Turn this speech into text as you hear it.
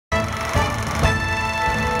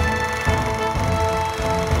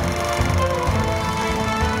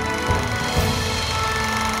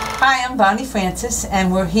I'm Bonnie Francis,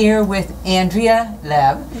 and we're here with Andrea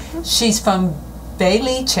Lev. She's from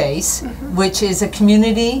Bayleigh Chase, which is a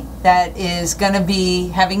community that is going to be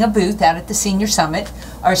having a booth out at the Senior Summit.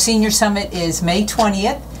 Our Senior Summit is May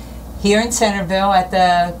 20th here in Centerville at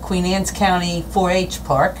the Queen Anne's County 4-H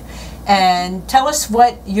Park. And tell us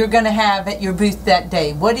what you're going to have at your booth that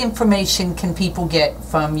day. What information can people get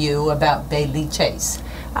from you about Bayleigh Chase?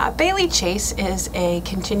 Bayleigh Chase is a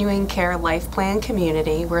continuing care life plan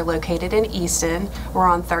community. We're located in Easton. We're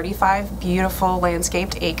on 35 beautiful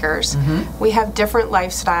landscaped acres. We have different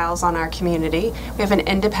lifestyles on our community. We have an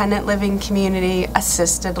independent living community,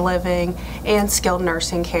 assisted living, and skilled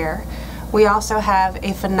nursing care. We also have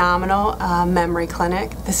a phenomenal memory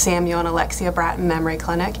clinic, the Samuel and Alexia Bratton Memory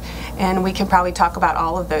Clinic, and we can probably talk about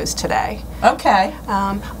all of those today. Okay.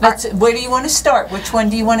 Where do you want to start? Which one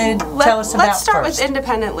do you want to tell us about Let's start first? with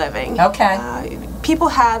independent living. Okay. People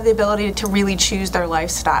have the ability to really choose their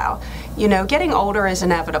lifestyle. You know, getting older is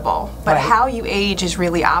inevitable, but how you age is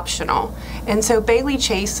really optional. And so Bayleigh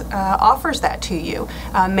Chase offers that to you.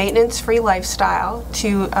 Maintenance-free lifestyle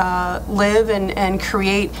to live and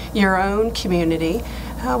create your own community.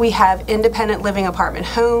 We have independent living apartment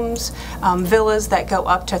homes, villas that go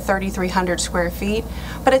up to 3,300 square feet,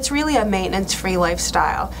 but it's really a maintenance-free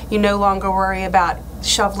lifestyle. You no longer worry about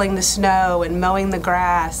shoveling the snow and mowing the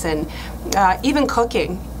grass and even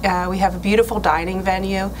cooking. We have a beautiful dining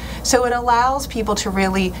venue, so it allows people to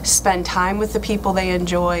really spend time with the people they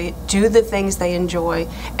enjoy, do the things they enjoy,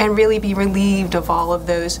 and really be relieved of all of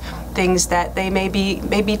those things that they may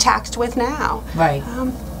be taxed with now. Right.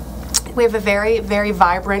 We have a very, very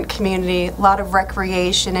vibrant community, a lot of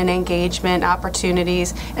recreation and engagement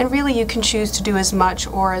opportunities, and really you can choose to do as much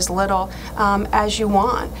or as little as you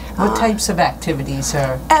want. What types of activities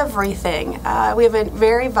are? Everything. We have a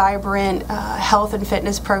very vibrant health and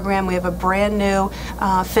fitness program. We have a brand new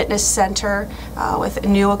fitness center with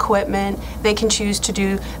new equipment. They can choose to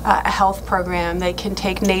do a health program. They can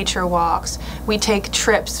take nature walks. We take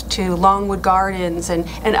trips to Longwood Gardens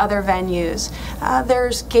and other venues.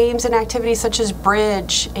 There's games and activities such as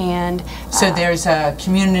bridge and so there's a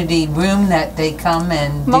community room that they come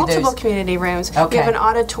and do multiple community rooms. Okay. We have an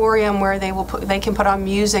auditorium where they can put on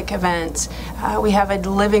music events. We have a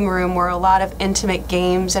living room where a lot of intimate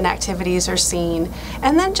games and activities are seen,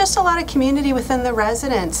 and then just a lot of community within the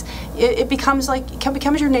residents. It becomes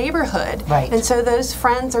your neighborhood, right? And so those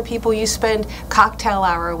friends are people you spend cocktail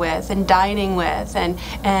hour with and dining with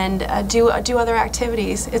and do other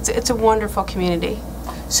activities. It's a wonderful community.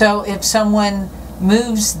 So if someone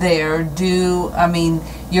moves there,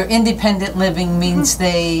 your independent living means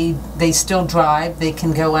they still drive, they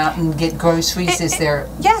can go out and get groceries?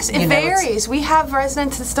 Yes, it varies. We have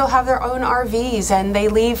residents that still have their own RVs and they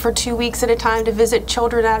leave for 2 weeks at a time to visit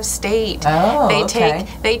children out of state. Oh,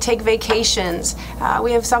 they take vacations.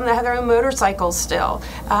 We have some that have their own motorcycles still.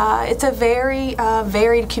 It's a very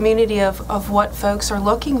varied community of what folks are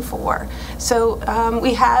looking for. So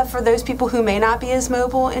we have, for those people who may not be as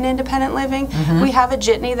mobile in independent living, we have a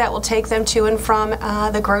jitney that will take them to and from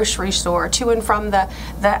the grocery store, to and from the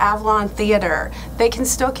Avalon Theater. They can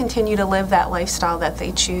still continue to live that lifestyle that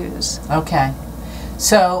they choose. Okay.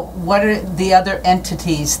 So what are the other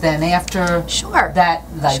entities then after that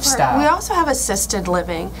lifestyle? We also have assisted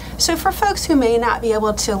living. So for folks who may not be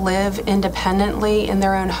able to live independently in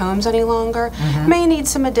their own homes any longer, may need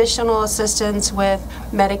some additional assistance with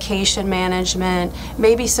medication management,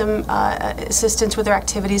 maybe some assistance with their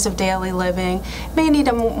activities of daily living, may need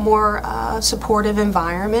a more supportive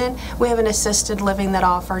environment. We have an assisted living that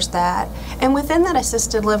offers that. And within that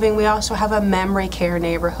assisted living, we also have a memory care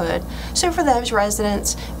neighborhood. So for those residents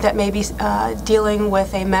that may be dealing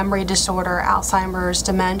with a memory disorder, Alzheimer's,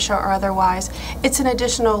 dementia, or otherwise, it's an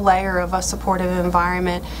additional layer of a supportive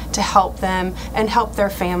environment to help them and help their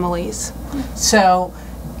families. So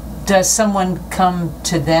does someone come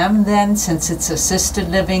to them then, since it's assisted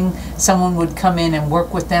living? Someone would come in and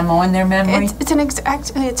work with them on their memory?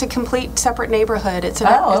 It's a complete separate neighborhood. It's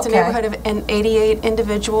a neighborhood of 88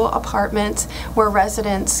 individual apartments where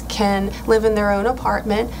residents can live in their own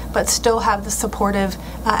apartment but still have the supportive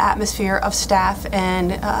atmosphere of staff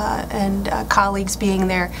and colleagues being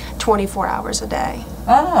there 24 hours a day.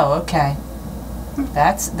 Oh, okay.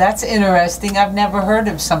 That's interesting. I've never heard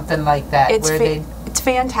of something like that. It's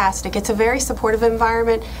fantastic. It's a very supportive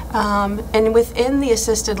environment, and within the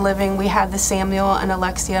assisted living we have the Samuel and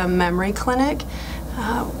Alexia Memory Clinic.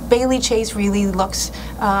 Bayleigh Chase really looks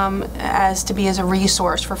as a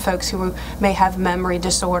resource for folks who may have memory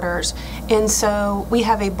disorders. And so we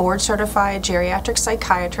have a board-certified geriatric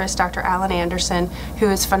psychiatrist, Dr. Alan Anderson, who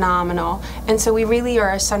is phenomenal. And so we really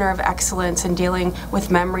are a center of excellence in dealing with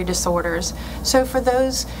memory disorders. So for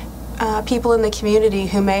those people in the community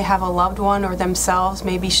who may have a loved one or themselves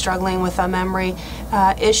may be struggling with a memory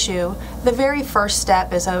issue, the very first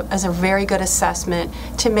step is a very good assessment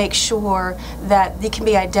to make sure that it can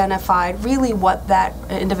be identified really what that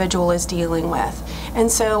individual is dealing with.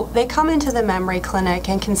 And so they come into the memory clinic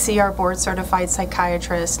and can see our board-certified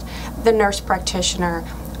psychiatrist, the nurse practitioner,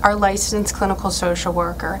 our licensed clinical social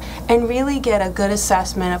worker, and really get a good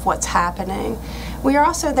assessment of what's happening. We are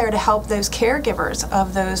also there to help those caregivers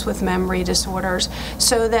of those with memory disorders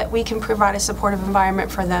so that we can provide a supportive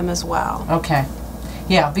environment for them as well. Okay.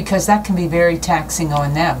 Yeah, because that can be very taxing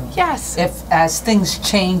on them. Yes. If as things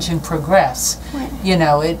change and progress, right. You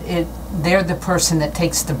know, they're the person that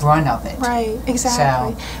takes the brunt of it. Right,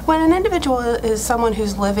 exactly. So, when an individual is someone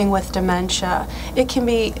who's living with dementia, it can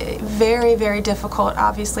be very, very difficult,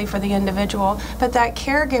 obviously, for the individual, but that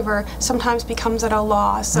caregiver sometimes becomes at a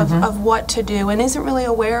loss of what to do and isn't really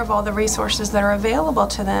aware of all the resources that are available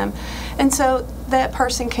to them. And so that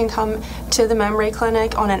person can come to the memory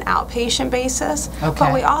clinic on an outpatient basis,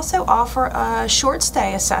 but we also offer a short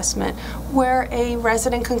stay assessment where a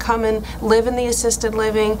resident can come and live in the assisted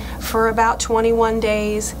living for about 21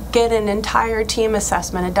 days, get an entire team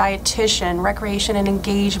assessment, a dietitian, recreation and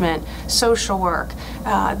engagement, social work,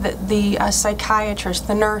 the psychiatrist,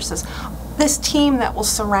 the nurses, this team that will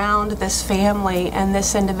surround this family and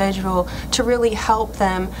this individual to really help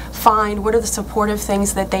them find what are the supportive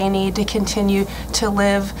things that they need to continue to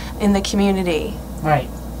live in the community. Right.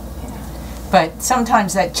 Yeah. But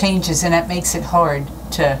sometimes that changes and that makes it hard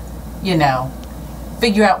to, you know,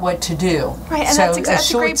 figure out what to do. Right, and so that's exactly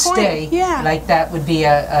a short stay like that would be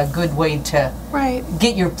a good way to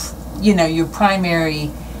get your, you know, your primary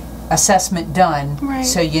assessment done,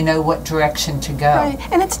 so you know what direction to go. Right,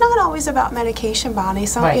 and it's not always about medication, Bonnie.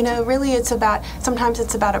 You know, really, sometimes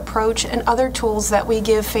it's about approach and other tools that we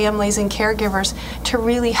give families and caregivers to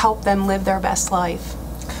really help them live their best life.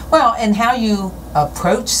 Well, and how you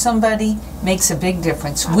approach somebody makes a big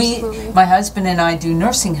difference. Absolutely. My husband and I do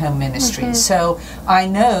nursing home ministry, so I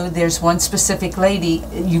know there's one specific lady,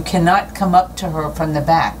 you cannot come up to her from the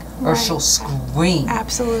back or she'll scream.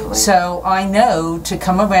 Absolutely. So I know to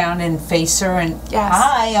come around and face her and,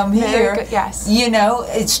 hi, I'm here. Very good. Yes. You know,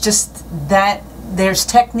 it's just that there's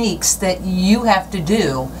techniques that you have to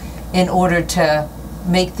do in order to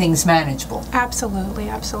make things manageable. Absolutely,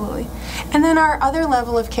 absolutely. And then our other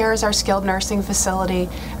level of care is our skilled nursing facility,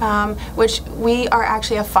 which we are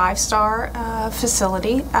actually a 5-star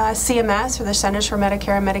facility. CMS, or the Centers for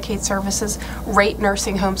Medicare and Medicaid Services, rate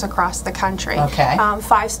nursing homes across the country.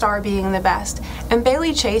 5-star being the best. And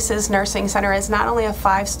Bayleigh Chase's nursing center is not only a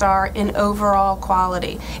 5-star in overall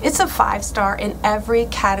quality, it's a 5-star in every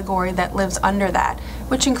category that lives under that,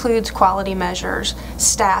 which includes quality measures,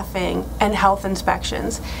 staffing, and health inspections.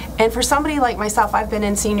 And for somebody like myself, I've been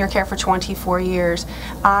in senior care for 24 years.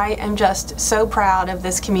 I am just so proud of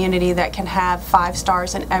this community that can have 5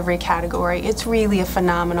 stars in every category. It's really a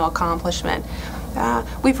phenomenal accomplishment.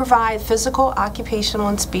 We provide physical, occupational,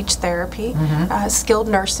 and speech therapy, skilled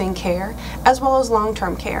nursing care, as well as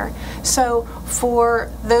long-term care. So for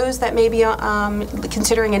those that may be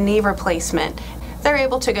considering a knee replacement, they're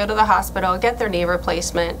able to go to the hospital, get their knee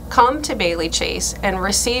replacement, come to Bayleigh Chase, and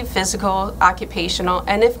receive physical, occupational,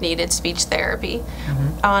 and if needed, speech therapy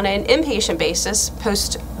on an inpatient basis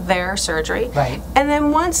post their surgery. And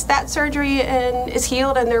then once that surgery is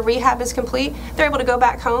healed and their rehab is complete, they're able to go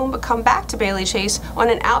back home but come back to Bayleigh Chase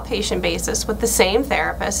on an outpatient basis with the same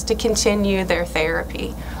therapist to continue their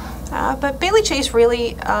therapy. But Bayleigh Chase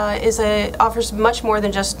really offers much more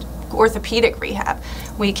than just orthopedic rehab.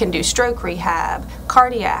 We can do stroke rehab,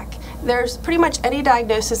 cardiac. There's pretty much any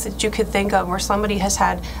diagnosis that you could think of where somebody has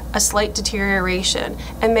had a slight deterioration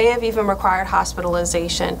and may have even required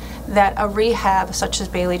hospitalization, that a rehab such as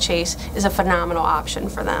Bayleigh Chase is a phenomenal option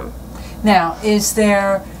for them. Now, is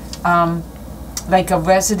there like a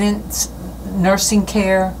residence nursing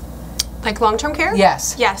care? Like long-term care?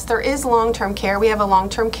 Yes. Yes, there is long-term care. We have a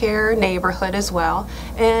long-term care neighborhood as well.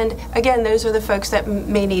 And again, those are the folks that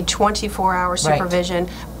may need 24-hour supervision,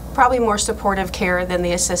 probably more supportive care than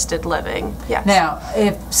the assisted living. Yes. Now,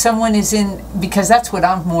 if someone is in, because that's what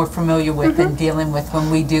I'm more familiar with and dealing with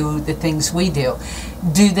when we do the things we do,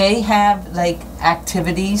 Do they have like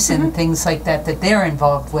activities and things like that that they're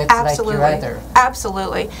involved with, Absolutely. like your other?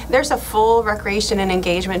 Absolutely. There's a full recreation and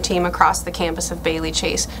engagement team across the campus of Bayleigh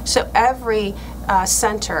Chase. So every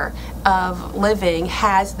center of living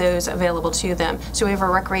has those available to them. So we have a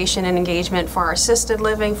recreation and engagement for our assisted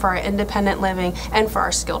living, for our independent living, and for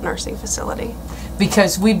our skilled nursing facility.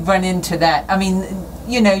 Because we've run into that. I mean,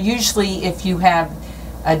 you know, usually if you have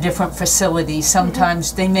a different facility,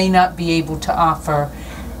 sometimes they may not be able to offer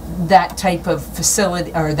that type of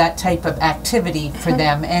facility or that type of activity for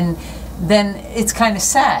them, and then it's kind of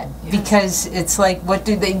sad because it's like, what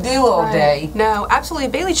do they do all day? No, absolutely.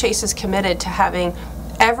 Bayleigh Chase is committed to having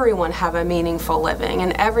everyone have a meaningful living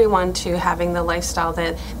and everyone to having the lifestyle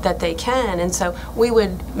that they can, and so we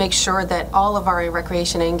would make sure that all of our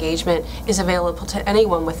recreation and engagement is available to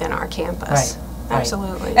anyone within our campus. Right.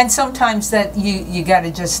 Absolutely. And sometimes that you got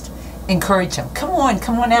to just encourage them. Come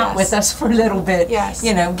on out with us for a little bit. Yes.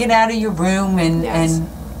 You know, get out of your room and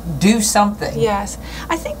do something. Yes.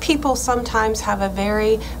 I think people sometimes have a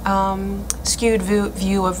very skewed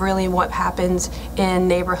view of really what happens in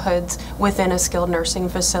neighborhoods within a skilled nursing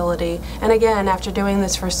facility. And again, after doing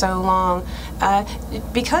this for so long,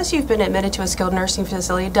 because you've been admitted to a skilled nursing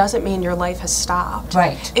facility doesn't mean your life has stopped.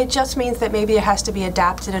 Right. It just means that maybe it has to be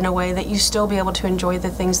adapted in a way that you still be able to enjoy the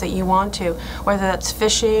things that you want to, whether that's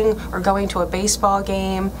fishing or going to a baseball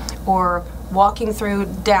game or walking through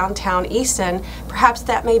downtown Easton. Perhaps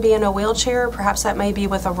that may be in a wheelchair, perhaps that may be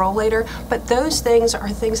with a rollator, but those things are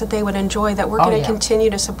things that they would enjoy that we're going to continue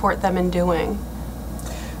to support them in doing.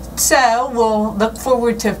 So we'll look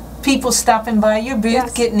forward to people stopping by your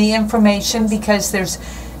booth, getting the information, because there's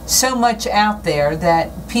so much out there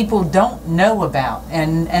that people don't know about,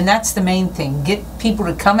 and that's the main thing. Get people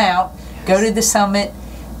to come out, go to the summit,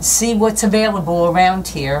 see what's available around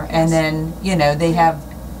here, and then, you know, they have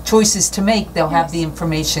choices to make. They'll have the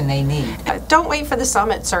information they need. Don't wait for the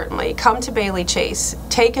summit, certainly. Come to Bayleigh Chase,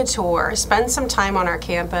 take a tour, spend some time on our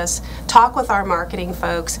campus, talk with our marketing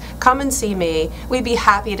folks, come and see me. We'd be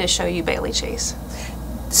happy to show you Bayleigh Chase.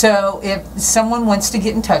 So if someone wants to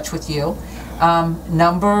get in touch with you,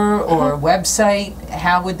 number or website,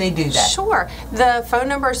 how would they do that? Sure. The phone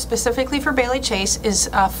number specifically for Bayleigh Chase is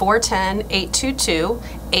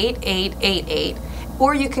 410-822-8888.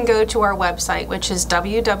 Or you can go to our website, which is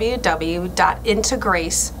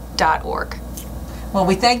www.integrace.org. Well,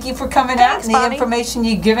 we thank you for coming out and the information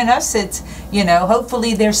you've given us. It's, you know,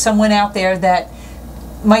 hopefully there's someone out there that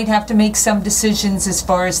might have to make some decisions as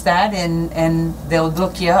far as that, and they'll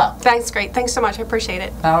look you up. Thanks, great. Thanks so much. I appreciate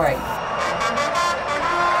it. All right.